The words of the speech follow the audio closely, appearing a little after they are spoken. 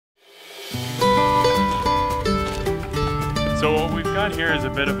So what we've got here is a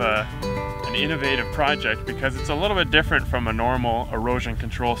bit of an innovative project because it's a little bit different from a normal erosion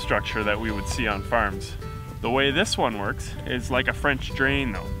control structure that we would see on farms. The way this one works is like a French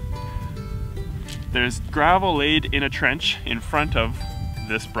drain though. There's gravel laid in a trench in front of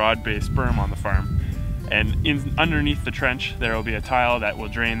this broad-based berm on the farm, and underneath the trench there will be a tile that will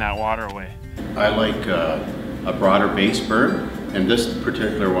drain that water away. I like a broader base berm, and this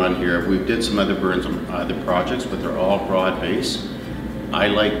particular one here, we did some other berms on other projects, but they're all broad base. I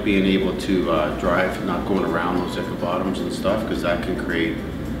like being able to drive, not going around those icky bottoms and stuff, because that can create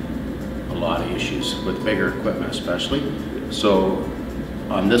a lot of issues with bigger equipment especially. So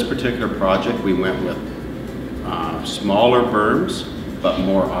on this particular project we went with smaller berms but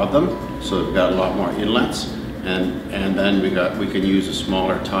more of them, so we've got a lot more inlets, and then we can use a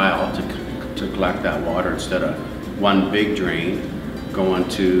smaller tile to collect that water instead of one big drain going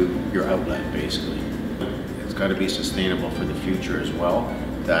to your outlet basically. It's got to be sustainable for the future as well,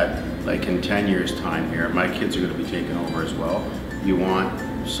 that like in 10 years time here, my kids are going to be taking over as well. You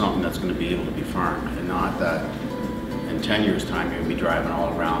want something that's going to be able to be farmed, and not that in 10 years time you'll be driving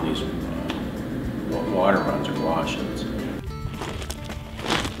all around these water runs or washings.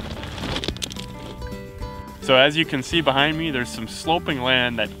 So as you can see behind me, there's some sloping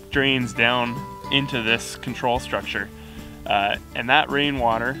land that drains down into this control structure. And that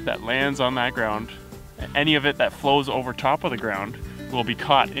rainwater that lands on that ground, any of it that flows over top of the ground, will be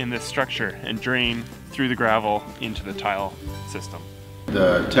caught in this structure and drain through the gravel into the tile system.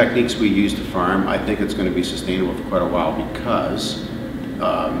 The techniques we use to farm, I think it's going to be sustainable for quite a while because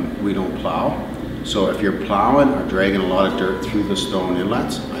we don't plow. So if you're plowing or dragging a lot of dirt through the stone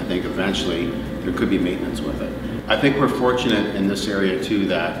inlets, I think eventually there could be maintenance with it. I think we're fortunate in this area too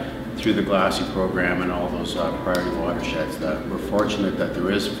that through the GLASI program and all those priority watersheds, that we're fortunate that there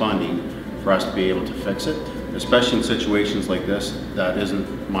is funding for us to be able to fix it, especially in situations like this. That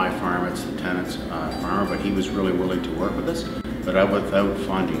isn't my farm, it's the tenant's farm, but he was really willing to work with us. But without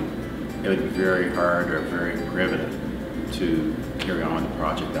funding, it would be very hard or very prohibitive to carry on a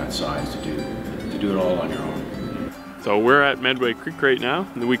project that size, to do it all on your own. So we're at Medway Creek right now,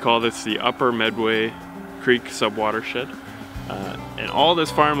 and we call this the Upper Medway Creek Subwatershed. And all this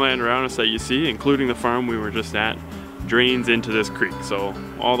farmland around us that you see, including the farm we were just at, drains into this creek. So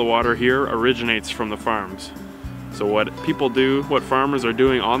all the water here originates from the farms. So what people do, what farmers are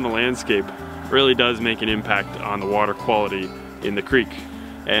doing on the landscape, really does make an impact on the water quality in the creek.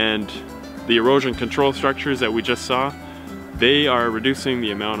 And the erosion control structures that we just saw, they are reducing the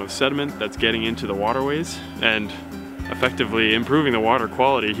amount of sediment that's getting into the waterways and effectively improving the water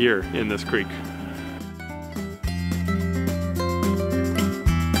quality here in this creek.